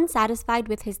is unsatisfied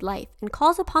with his life and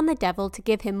calls upon the devil to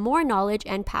give him more knowledge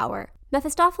and power.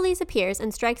 Mephistopheles appears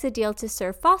and strikes a deal to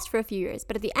serve Faust for a few years,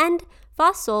 but at the end,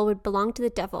 Faust's soul would belong to the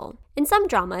devil. In some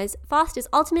dramas, Faust is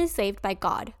ultimately saved by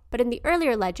God, but in the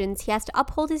earlier legends, he has to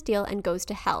uphold his deal and goes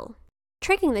to hell.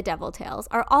 Tricking the devil tales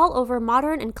are all over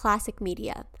modern and classic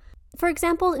media. For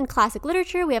example, in classic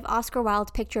literature, we have Oscar Wilde's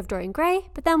Picture of Dorian Gray,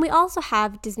 but then we also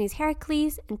have Disney's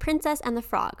Heracles and Princess and the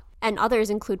Frog. And others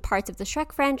include parts of the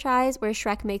Shrek franchise, where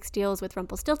Shrek makes deals with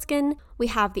Rumpelstiltskin. We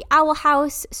have The Owl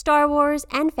House, Star Wars,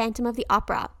 and Phantom of the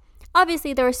Opera.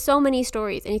 Obviously, there are so many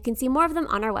stories, and you can see more of them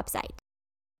on our website.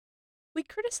 We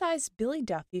criticize Billy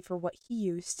Duffy for what he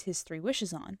used his 3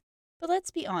 wishes on. But let's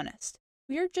be honest,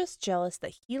 we are just jealous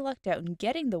that he lucked out in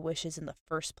getting the wishes in the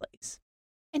first place.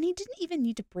 And he didn't even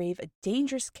need to brave a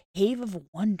dangerous cave of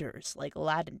wonders like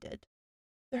Aladdin did.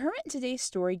 The hermit in today's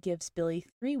story gives Billy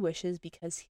 3 wishes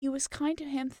because he was kind to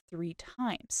him 3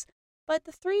 times. But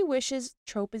the 3 wishes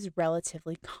trope is a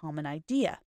relatively common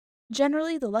idea.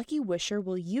 Generally, the lucky wisher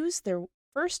will use their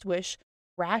first wish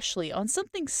rashly on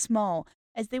something small,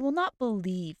 as they will not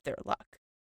believe their luck.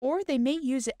 Or they may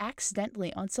use it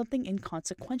accidentally on something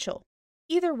inconsequential.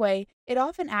 Either way, it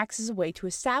often acts as a way to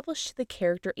establish to the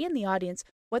character and the audience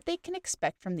what they can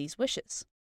expect from these wishes.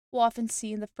 We'll often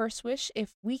see in the first wish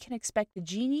if we can expect the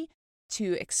genie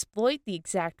to exploit the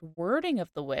exact wording of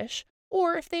the wish,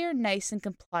 or if they are nice and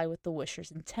comply with the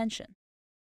wisher's intention.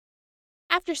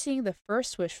 After seeing the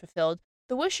first wish fulfilled,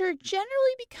 the wisher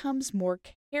generally becomes more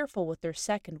careful with their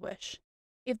second wish.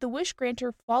 If the wish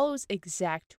granter follows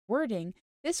exact wording,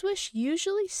 this wish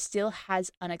usually still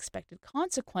has unexpected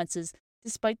consequences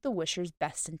despite the wisher's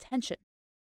best intention.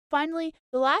 Finally,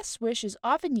 the last wish is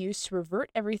often used to revert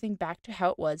everything back to how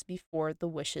it was before the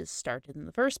wishes started in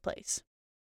the first place.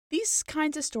 These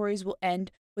kinds of stories will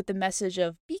end with the message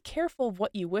of be careful of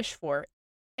what you wish for,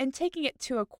 and taking it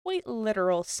to a quite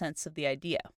literal sense of the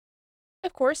idea.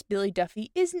 Of course, Billy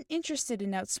Duffy isn't interested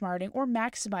in outsmarting or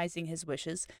maximizing his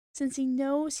wishes, since he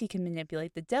knows he can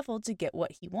manipulate the devil to get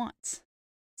what he wants.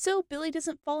 So Billy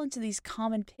doesn't fall into these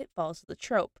common pitfalls of the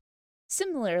trope.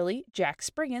 Similarly, Jack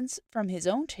Spriggans, from his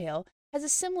own tale, has a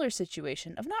similar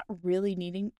situation of not really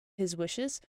needing his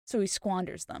wishes, so he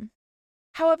squanders them.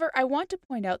 However, I want to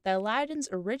point out that Aladdin's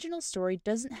original story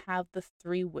doesn't have the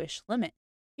 3-wish limit.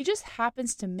 He just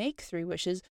happens to make 3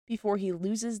 wishes before he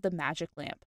loses the magic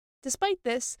lamp. Despite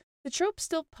this, the trope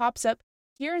still pops up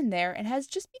here and there and has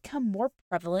just become more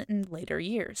prevalent in later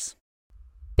years.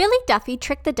 Billy Duffy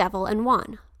tricked the devil and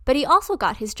won. But he also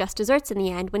got his just desserts in the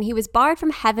end when he was barred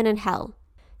from heaven and hell.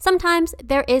 Sometimes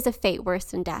there is a fate worse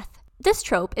than death. This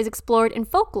trope is explored in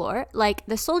folklore, like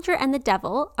The Soldier and the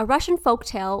Devil, a Russian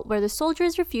folktale where the soldier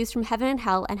is refused from heaven and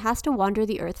hell and has to wander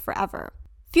the earth forever.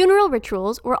 Funeral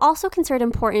rituals were also considered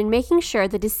important in making sure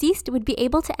the deceased would be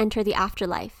able to enter the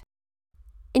afterlife.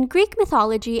 In Greek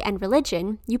mythology and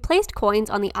religion, you placed coins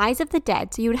on the eyes of the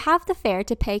dead so you would have the fare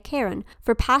to pay Charon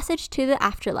for passage to the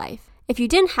afterlife. If you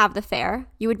didn't have the fare,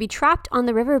 you would be trapped on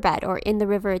the riverbed or in the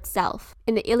river itself.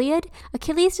 In the Iliad,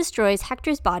 Achilles destroys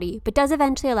Hector's body, but does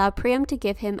eventually allow Priam to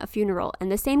give him a funeral,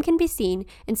 and the same can be seen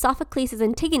in Sophocles'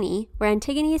 Antigone, where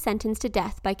Antigone is sentenced to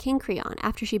death by King Creon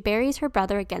after she buries her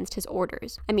brother against his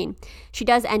orders. She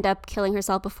does end up killing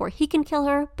herself before he can kill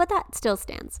her, but that still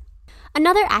stands.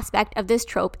 Another aspect of this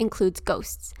trope includes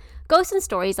ghosts. Ghosts in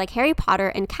stories like Harry Potter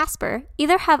and Casper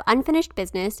either have unfinished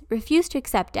business, refuse to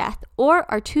accept death, or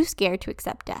are too scared to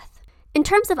accept death. In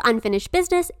terms of unfinished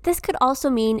business, this could also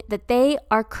mean that they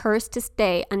are cursed to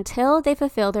stay until they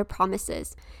fulfill their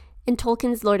promises. In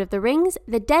Tolkien's Lord of the Rings,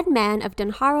 the dead men of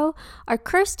Dunharrow are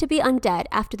cursed to be undead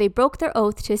after they broke their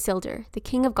oath to Isildur, the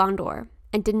king of Gondor,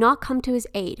 and did not come to his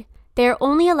aid. They are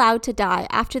only allowed to die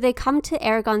after they come to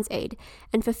Aragorn's aid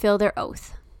and fulfill their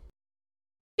oath.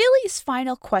 Billy's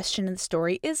final question in the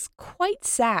story is quite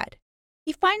sad.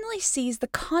 He finally sees the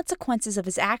consequences of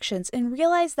his actions and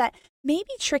realizes that maybe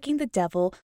tricking the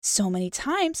devil so many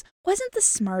times wasn't the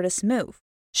smartest move.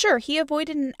 Sure, he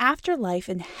avoided an afterlife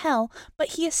in hell, but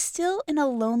he is still in a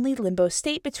lonely limbo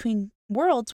state between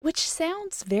worlds, which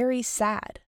sounds very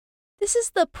sad. This is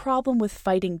the problem with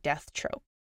fighting death trope.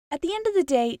 At the end of the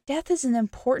day, death is an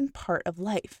important part of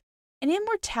life, and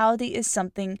immortality is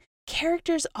something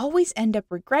characters always end up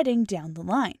regretting down the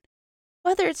line.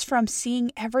 Whether it's from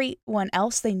seeing everyone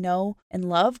else they know and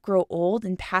love grow old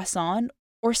and pass on,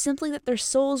 or simply that their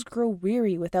souls grow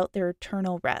weary without their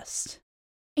eternal rest.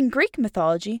 In Greek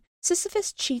mythology,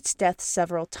 Sisyphus cheats death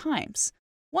several times.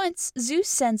 Once, Zeus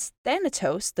sends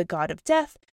Thanatos, the god of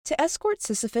death, to escort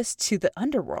Sisyphus to the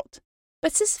underworld.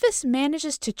 But Sisyphus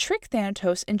manages to trick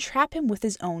Thanatos and trap him with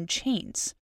his own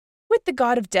chains. With the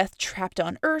god of death trapped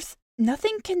on Earth,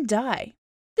 nothing can die.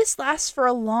 This lasts for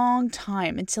a long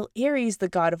time until Ares, the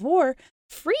god of war,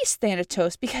 frees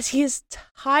Thanatos because he is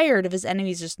tired of his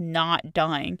enemies just not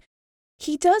dying.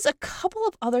 He does a couple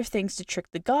of other things to trick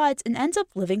the gods and ends up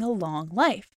living a long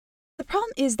life. The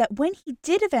problem is that when he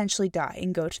did eventually die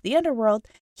and go to the underworld,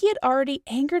 he had already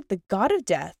angered the god of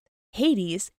death,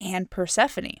 Hades, and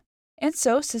Persephone. And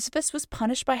so Sisyphus was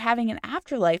punished by having an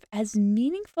afterlife as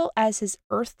meaningful as his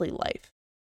earthly life.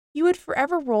 He would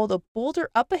forever roll the boulder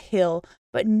up a hill,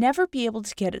 but never be able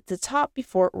to get at the top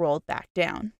before it rolled back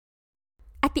down.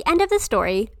 At the end of the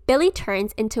story, Billy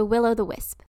turns into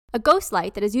Will-o'-the-Wisp, a ghost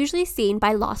light that is usually seen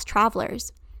by lost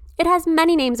travelers. It has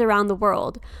many names around the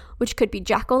world, which could be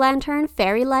jack-o'-lantern,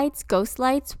 fairy lights, ghost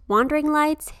lights, wandering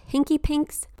lights, hinky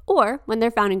pinks, or, when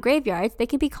they're found in graveyards, they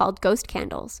can be called ghost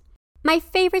candles. My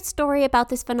favorite story about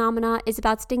this phenomena is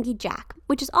about Stingy Jack,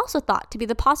 which is also thought to be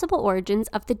the possible origins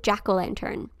of the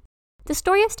jack-o'-lantern. The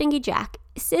story of Stingy Jack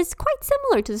is quite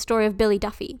similar to the story of Billy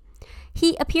Duffy.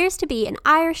 He appears to be an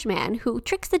Irishman who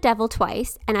tricks the devil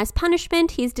twice, and as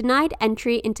punishment, he is denied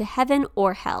entry into heaven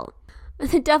or hell.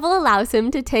 The devil allows him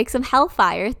to take some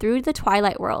hellfire through the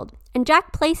Twilight World, and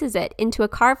Jack places it into a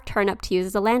carved turnip to use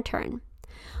as a lantern.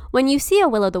 When you see a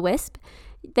will-o'-the-wisp,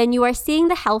 then you are seeing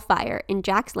the hellfire in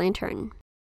Jack's lantern.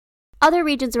 Other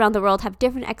regions around the world have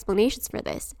different explanations for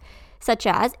this, such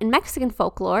as in Mexican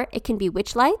folklore, it can be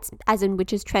witch lights, as in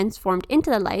witches transformed into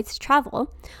the lights to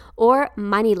travel, or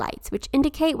money lights, which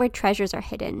indicate where treasures are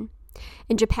hidden.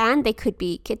 In Japan, they could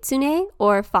be kitsune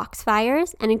or fox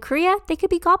fires, and in Korea, they could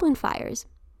be goblin fires.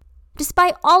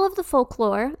 Despite all of the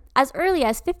folklore, as early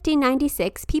as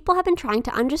 1596, people have been trying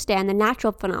to understand the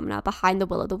natural phenomena behind the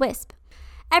will-o'-the-wisp.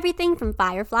 Everything from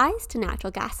fireflies to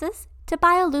natural gases to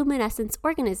bioluminescence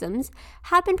organisms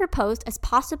have been proposed as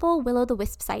possible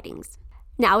will-o'-the-wisp sightings.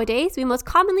 Nowadays, we most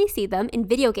commonly see them in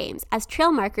video games as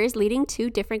trail markers leading to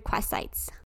different quest sites.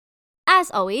 As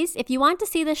always, if you want to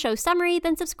see the show summary,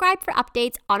 then subscribe for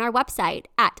updates on our website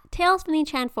at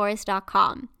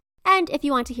talesfromtheenchantforest.com. And if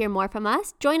you want to hear more from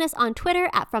us, join us on Twitter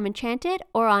at FromEnchanted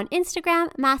or on Instagram,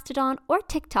 Mastodon, or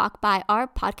TikTok by our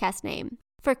podcast name.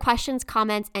 For questions,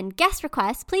 comments, and guest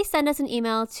requests, please send us an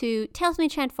email to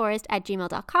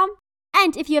talesfromtheenchantforest@gmail.com.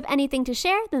 And if you have anything to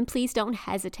share, then please don't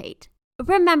hesitate.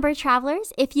 Remember,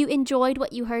 travelers, if you enjoyed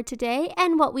what you heard today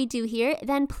and what we do here,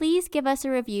 then please give us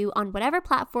a review on whatever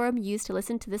platform you use to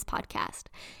listen to this podcast.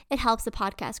 It helps the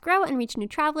podcast grow and reach new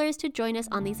travelers to join us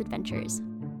on these adventures.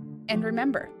 And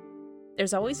remember,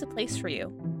 there's always a place for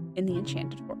you in the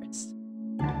Enchanted Forest.